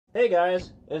Hey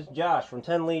guys, it's Josh from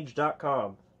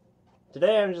 10leads.com.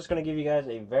 Today I'm just going to give you guys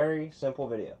a very simple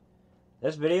video.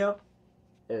 This video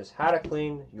is how to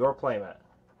clean your playmat.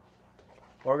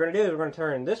 What we're going to do is we're going to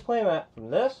turn this playmat from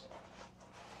this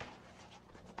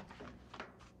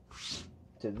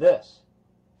to this.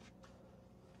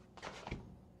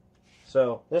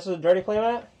 So this is a dirty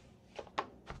playmat.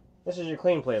 This is your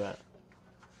clean playmat.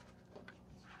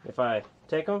 If I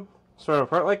take them, spread them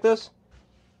apart like this,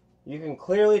 you can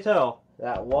clearly tell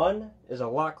that one is a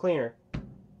lot cleaner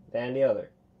than the other.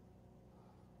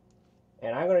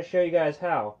 And I'm going to show you guys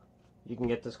how you can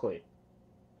get this clean.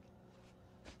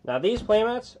 Now these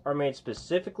playmats are made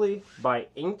specifically by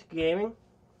Inked Gaming.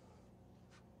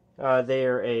 They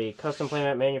are a custom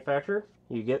playmat manufacturer.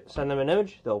 Send them an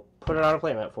image, they'll put it on a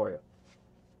playmat for you.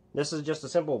 This is just a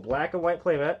simple black and white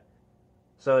playmat,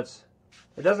 so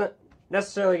it doesn't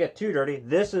necessarily get too dirty.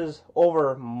 This is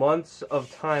over months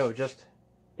of time of just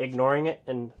ignoring it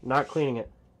and not cleaning it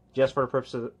just for the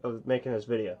purpose of making this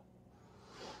video.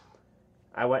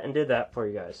 I went and did that for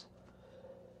you guys.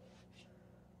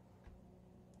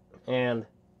 And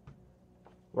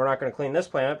we're not going to clean this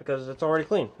playmat because it's already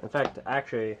clean. In fact,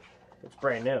 actually, it's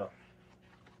brand new.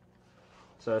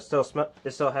 So it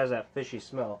still has that fishy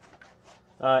smell.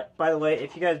 By the way,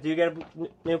 if you guys do get a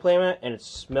new playmat and it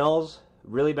smells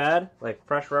really bad, like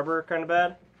fresh rubber kind of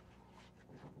bad,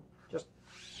 just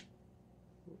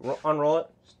unroll it,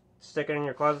 stick it in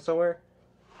your closet somewhere,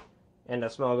 and the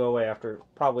smell will go away after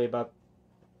probably about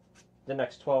the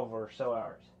next 12 or so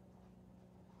hours.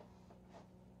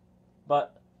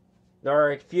 But there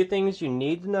are a few things you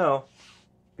need to know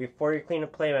before you clean a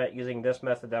playmat using this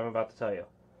method that I'm about to tell you.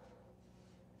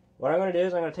 What I'm going to do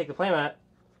is I'm going to take the playmat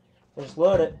and just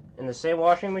load it in the same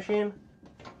washing machine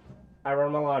I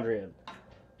run my laundry in.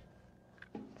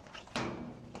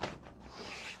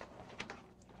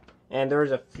 And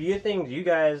there's a few things you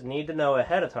guys need to know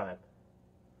ahead of time.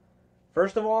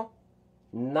 First of all,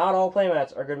 not all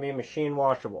playmats are going to be machine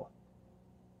washable.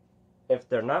 If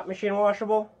they're not machine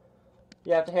washable,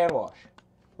 you have to hand wash,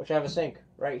 which I have a sink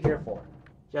right here for,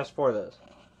 just for this.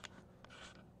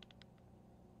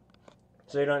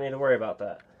 So you don't need to worry about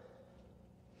that.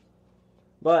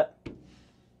 But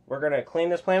we're going to clean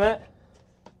this playmat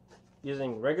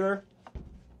using regular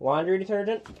laundry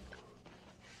detergent.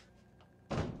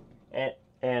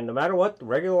 And no matter what, the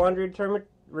regular laundry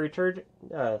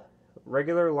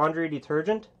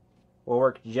detergent will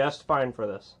work just fine for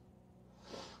this.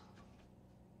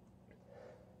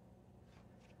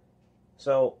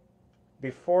 So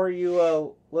before you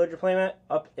load your playmat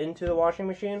up into the washing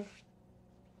machine,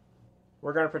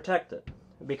 we're going to protect it,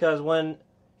 because when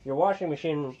your washing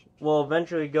machine will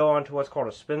eventually go onto what's called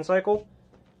a spin cycle,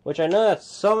 which I know that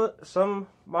some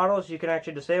models you can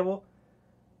actually disable,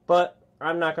 but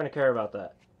I'm not going to care about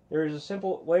that. There's a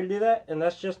simple way to do that, and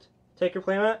that's just take your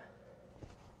playmat,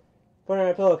 put it in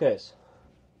a pillowcase.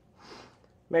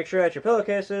 Make sure that your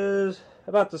pillowcase is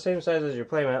about the same size as your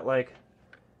playmat. Like,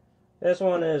 this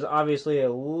one is obviously a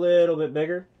little bit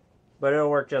bigger, but it'll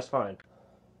work just fine.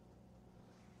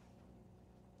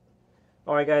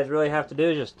 All you guys really have to do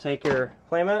is just take your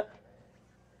playmat,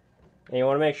 and you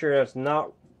want to make sure it's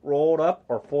not rolled up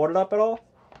or folded up at all.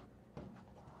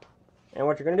 And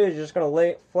what you're going to do is you're just going to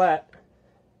lay it flat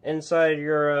inside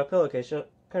your pillowcase,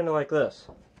 kind of like this.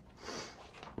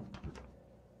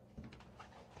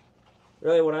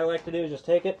 Really, what I like to do is just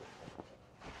take it,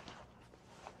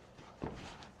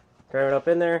 cram it up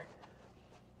in there,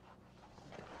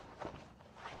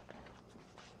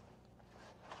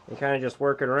 and kind of just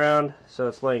work it around so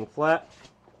it's laying flat.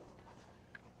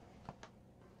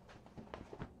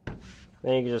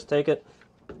 Then you can just take it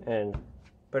and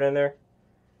put it in there,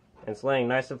 and it's laying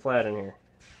nice and flat in here.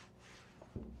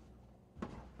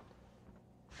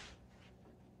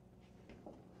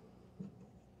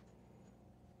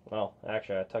 Well,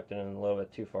 actually I tucked it in a little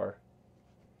bit too far,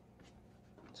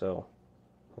 so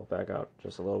we'll back out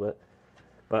just a little bit.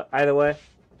 But either way,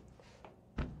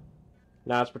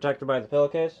 now it's protected by the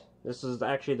pillowcase. This is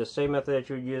actually the same method that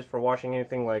you would use for washing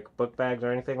anything like book bags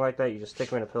or anything like that. You just stick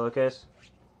them in a pillowcase,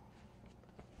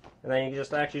 and then you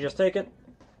just take it,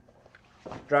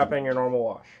 drop in your normal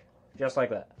wash, just like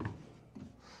that.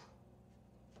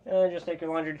 And then just take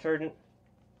your laundry detergent,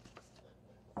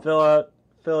 fill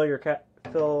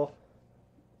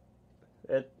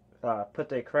it, put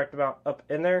the correct amount up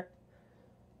in there,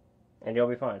 and you'll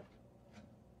be fine.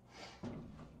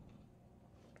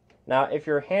 Now, if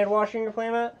you're hand washing your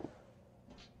playmat,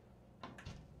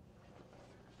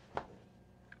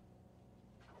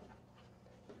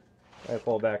 let me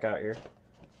pull it back out here.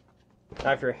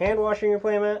 Now, if you're hand washing your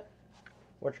playmat,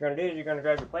 what you're going to do is you're going to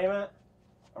grab your playmat,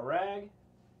 a rag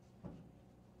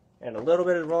and a little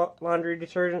bit of laundry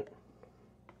detergent.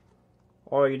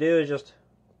 All you do is just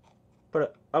put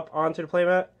it up onto the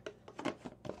playmat.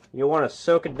 You want to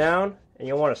soak it down and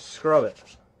you want to scrub it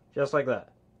just like that.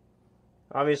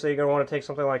 Obviously you're going to want to take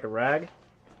something like a rag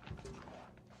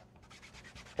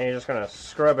and you're just going to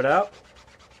scrub it out.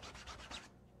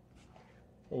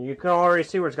 And you can already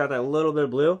see where it's got that little bit of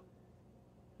blue.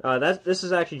 This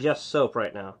is actually just soap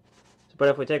right now. But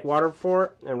if we take water for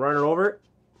it and run it over it,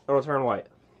 it'll turn white.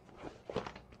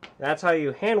 That's how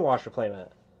you hand wash a playmat.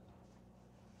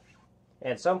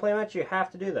 And some playmats you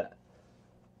have to do that.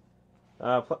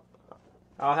 I'll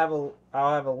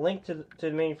have a link to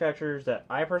the manufacturers that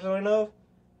I personally know of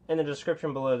in the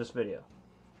description below this video.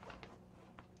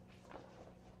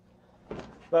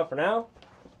 But for now,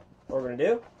 what we're going to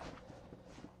do,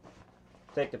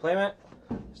 take the playmat,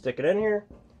 stick it in here,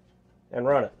 and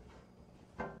run it.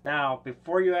 Now,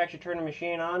 before you actually turn the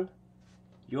machine on,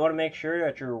 you want to make sure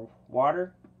that your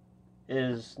water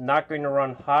is not going to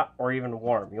run hot or even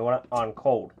warm. You want it on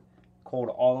cold. Cold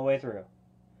all the way through.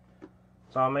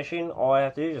 So on my machine, all I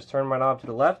have to do is just turn my knob to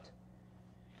the left,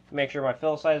 make sure my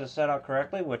fill size is set out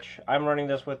correctly, which I'm running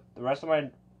this with the rest of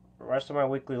my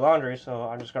weekly laundry, so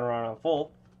I'm just going to run on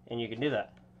full, and you can do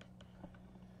that.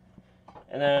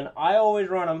 And then I always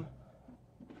run them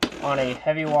on a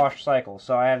heavy wash cycle.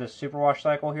 So I have this super wash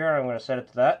cycle here. I'm going to set it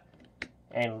to that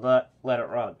and let it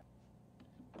run.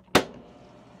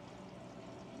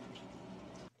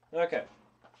 Okay,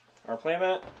 our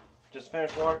playmat just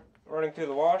finished running through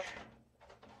the wash.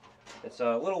 It's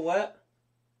a little wet,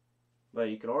 but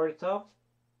you can already tell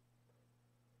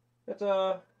it's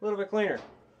a little bit cleaner.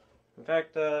 In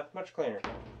fact, much cleaner.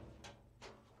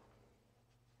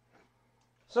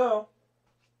 So,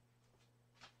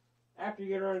 after you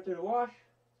get it running through the wash,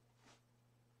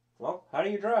 well, how do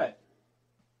you dry it?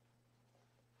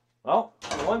 Well,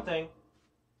 for one thing,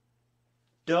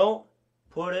 don't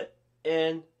put it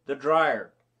in the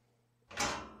dryer.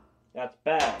 That's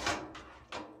bad.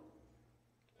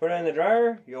 Put it in the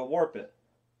dryer, you'll warp it.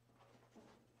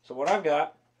 So what I've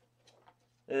got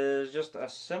is just a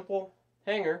simple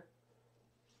hanger.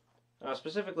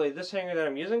 Specifically, this hanger that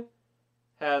I'm using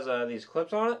has these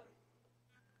clips on it.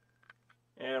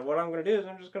 And what I'm going to do is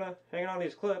I'm just going to hang it on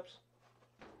these clips.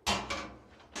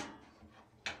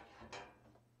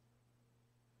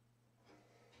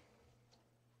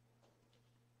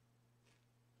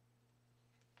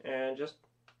 And just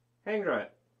hang dry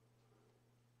it.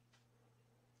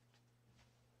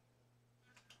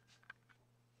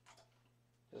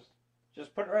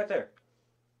 Just put it right there.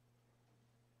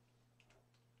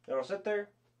 It'll sit there.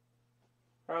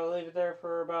 Probably leave it there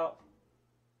for about,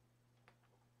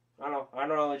 I don't know, I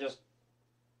normally just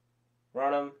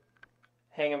run them,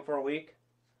 hang them for a week,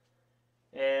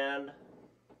 and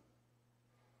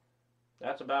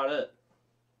that's about it.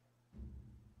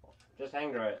 Just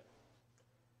hang dry it.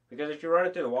 Because if you run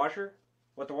it through the washer,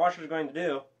 what the washer is going to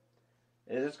do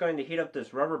is it's going to heat up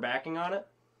this rubber backing on it,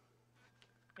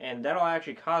 and that'll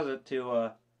actually cause it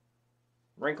to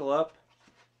wrinkle up,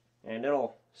 and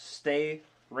it'll stay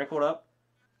wrinkled up,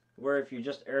 where if you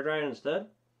just air dry it instead,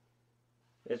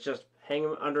 it's just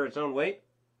hanging under its own weight,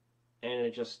 and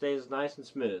it just stays nice and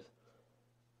smooth.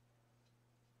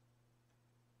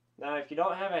 Now, if you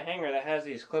don't have a hanger that has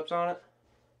these clips on it,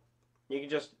 you can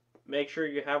just make sure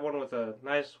you have one with a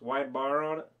nice wide bar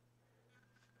on it.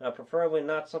 Preferably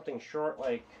not something short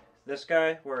like this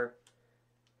guy, where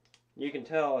you can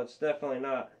tell it's definitely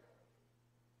not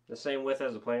the same width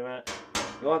as a playmat.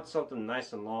 You want something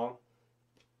nice and long.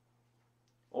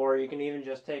 Or you can even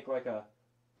just take like a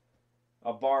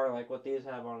bar like what these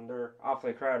have on. They're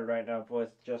awfully crowded right now with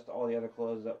just all the other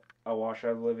clothes that I wash.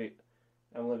 I'm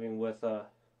living with a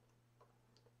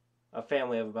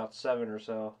family of about 7 or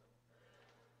so.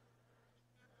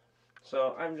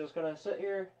 So I'm just going to sit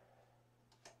here,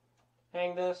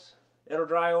 hang this. It'll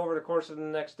dry over the course of the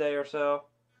next day or so,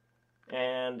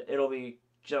 and it'll be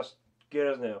just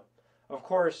good as new. Of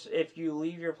course, if you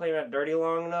leave your playmat dirty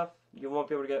long enough, you won't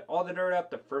be able to get all the dirt out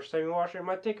the first time you wash it. It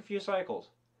might take a few cycles,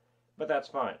 but that's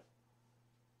fine.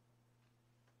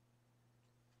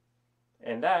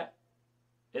 And that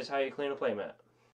is how you clean a playmat.